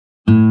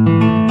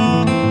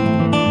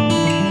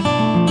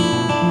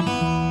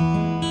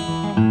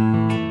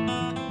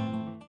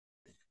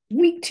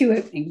two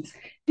openings.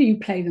 Do you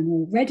play them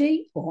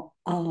already, or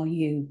are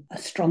you a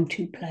strong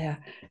two player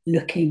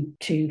looking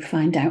to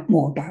find out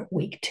more about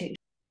week two?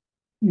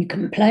 You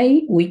can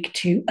play week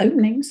two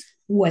openings,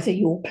 whether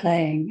you're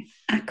playing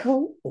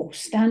Acol or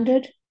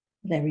Standard.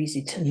 They're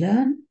easy to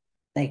learn,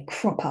 they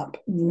crop up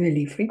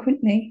really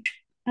frequently,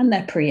 and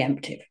they're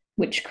preemptive,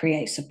 which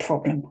creates a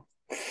problem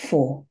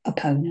for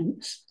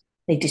opponents.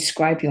 They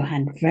describe your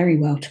hand very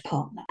well to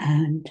partner,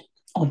 and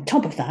on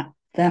top of that,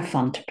 they're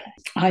fun to play.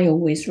 I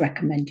always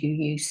recommend you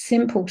use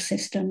simple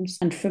systems,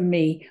 and for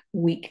me,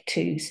 week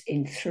twos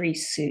in 3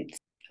 suits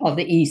are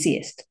the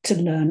easiest to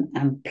learn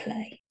and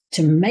play.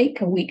 To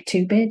make a week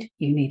two bid,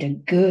 you need a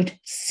good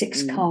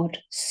 6-card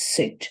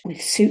suit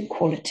with suit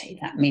quality.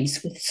 That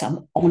means with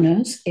some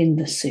honours in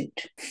the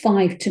suit.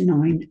 5 to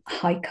 9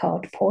 high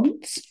card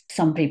points.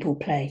 Some people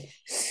play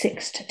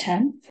 6 to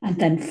 10. And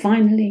then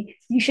finally,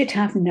 you should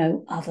have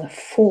no other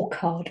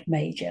 4-card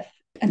major,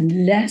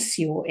 unless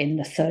you're in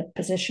the 3rd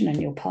position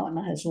and your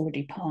partner has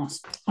already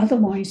passed.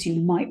 Otherwise, you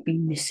might be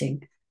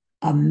missing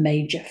a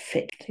major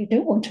fit. You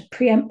don't want to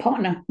preempt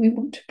partner, we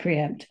want to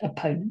preempt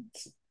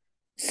opponents.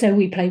 So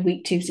we play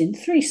week twos in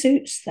 3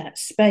 suits,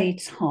 that's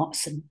spades,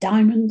 hearts, and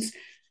diamonds,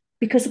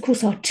 because of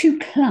course our 2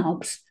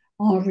 clubs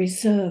are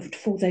reserved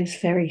for those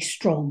very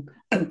strong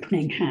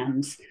opening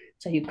hands.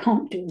 So you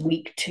can't do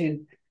week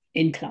two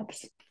in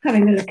clubs.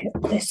 Having a look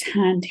at this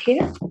hand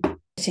here,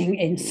 sitting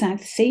in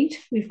South Seat,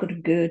 we've got a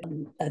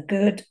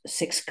good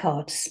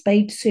 6-card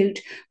spade suit,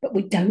 but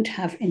we don't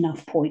have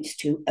enough points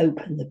to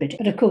open the bidding.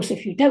 But of course,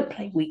 if you don't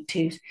play week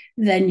twos,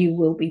 then you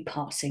will be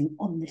passing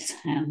on this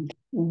hand.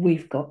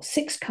 We've got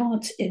 6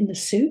 cards in the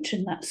suit,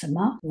 and that's a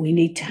mark. We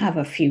need to have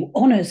a few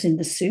honours in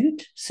the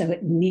suit, so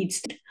it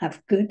needs to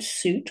have good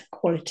suit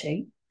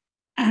quality.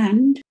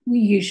 And we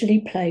usually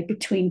play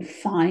between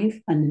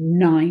 5 and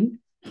 9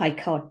 high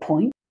card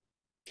points.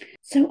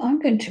 So I'm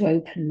going to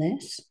open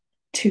this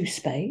 2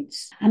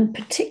 spades, and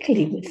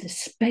particularly with the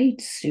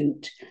spade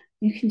suit,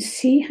 you can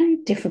see how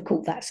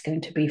difficult that's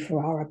going to be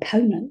for our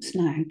opponents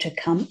now to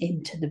come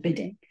into the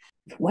bidding.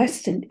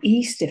 West and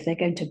East, if they're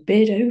going to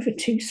bid over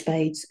 2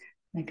 spades,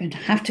 they're going to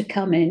have to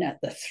come in at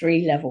the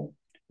 3 level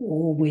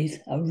or with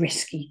a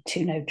risky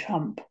 2-no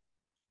trump.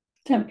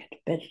 So we're going to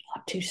bid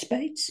our 2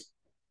 spades.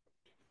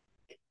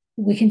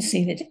 We can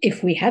see that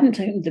if we hadn't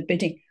opened the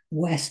bidding,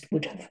 West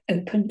would have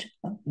opened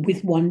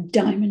with 1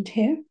 diamond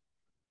here.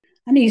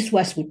 And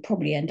East-West would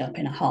probably end up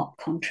in a heart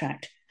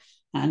contract.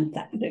 And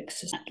that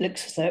looks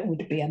as though it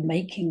would be a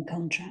making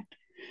contract.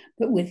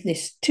 But with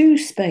this 2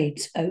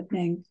 spades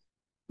opening,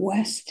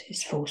 West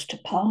is forced to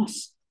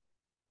pass.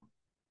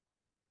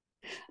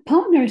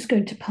 Partner is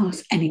going to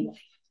pass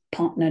anyway.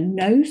 Partner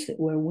knows that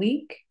we're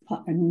weak.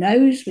 Partner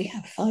knows we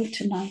have 5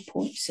 to 9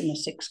 points in a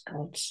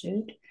 6-card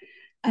suit.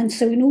 And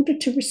so in order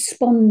to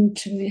respond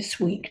to this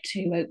week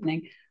two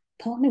opening,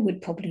 partner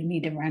would probably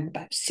need around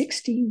about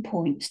 16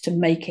 points to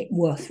make it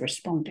worth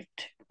responding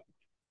to.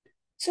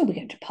 So we're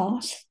going to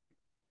pass.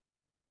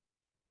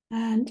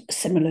 And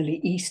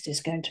similarly, East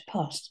is going to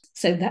pass.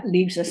 So that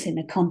leaves us in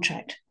a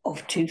contract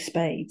of 2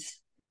 spades.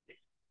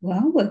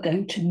 Well, we're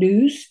going to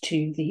lose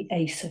to the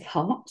Ace of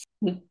Hearts.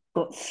 We've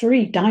got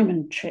 3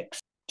 diamond tricks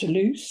to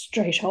lose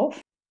straight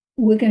off.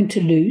 We're going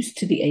to lose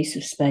to the Ace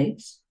of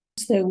Spades.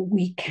 So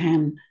we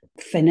can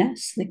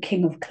finesse the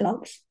King of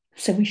Clubs.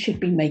 So we should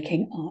be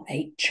making our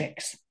 8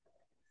 tricks.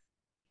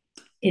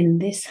 In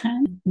this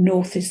hand,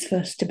 North is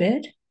first to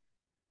bid.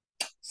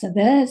 So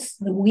there's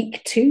the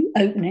week two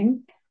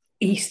opening.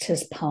 East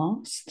has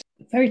passed.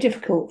 Very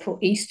difficult for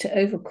East to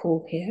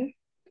overcall here.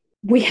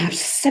 We have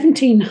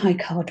 17 high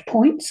card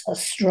points, a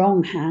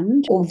strong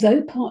hand.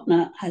 Although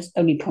partner has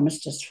only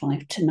promised us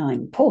 5 to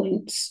 9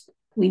 points,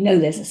 we know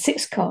there's a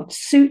 6-card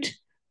suit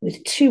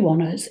with 2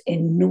 honours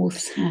in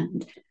North's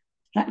hand.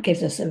 That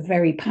gives us a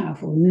very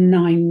powerful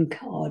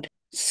 9-card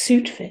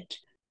suit fit.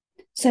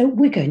 So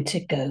we're going to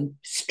go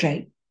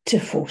straight to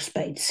 4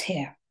 spades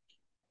here.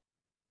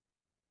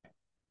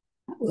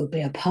 That will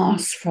be a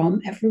pass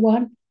from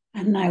everyone.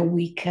 And now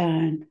we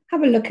can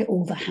have a look at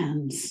all the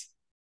hands.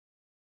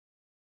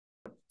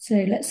 So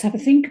let's have a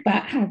think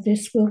about how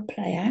this will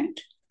play out.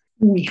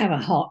 We have a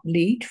heart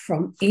lead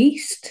from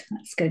East.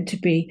 That's going to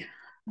be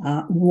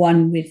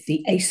one with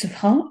the Ace of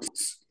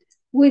Hearts.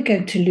 We're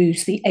going to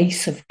lose the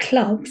Ace of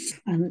Clubs,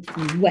 and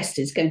West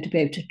is going to be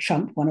able to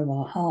trump one of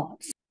our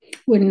hearts.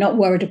 We're not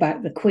worried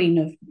about the Queen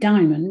of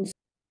Diamonds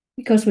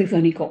because we've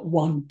only got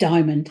 1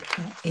 diamond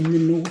in the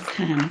North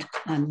hand,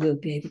 and we'll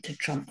be able to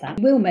trump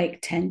that. We'll make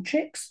 10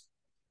 tricks.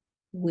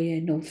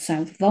 We're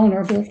North-South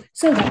vulnerable,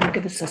 so that will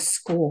give us a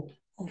score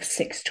of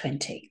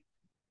 620.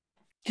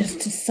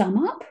 Just to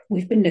sum up,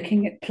 we've been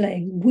looking at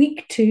playing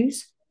week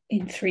twos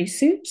in 3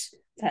 suits.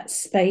 That's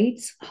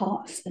spades,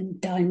 hearts,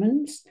 and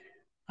diamonds.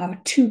 Our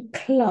 2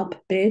 club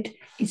bid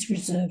is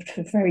reserved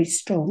for very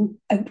strong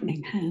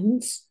opening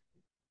hands.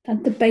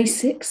 And the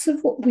basics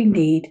of what we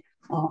need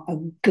are a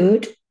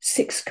good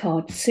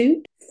 6-card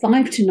suit,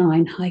 5 to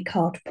 9 high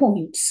card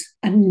points,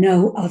 and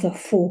no other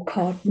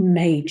 4-card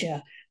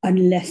major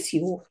unless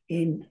you're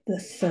in the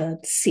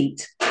 3rd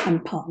seat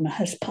and partner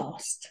has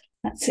passed.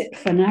 That's it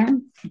for now.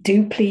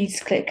 Do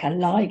please click a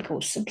like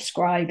or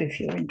subscribe if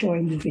you're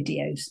enjoying the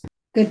videos.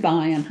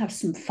 Goodbye and have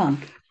some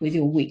fun with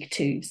your week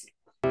twos.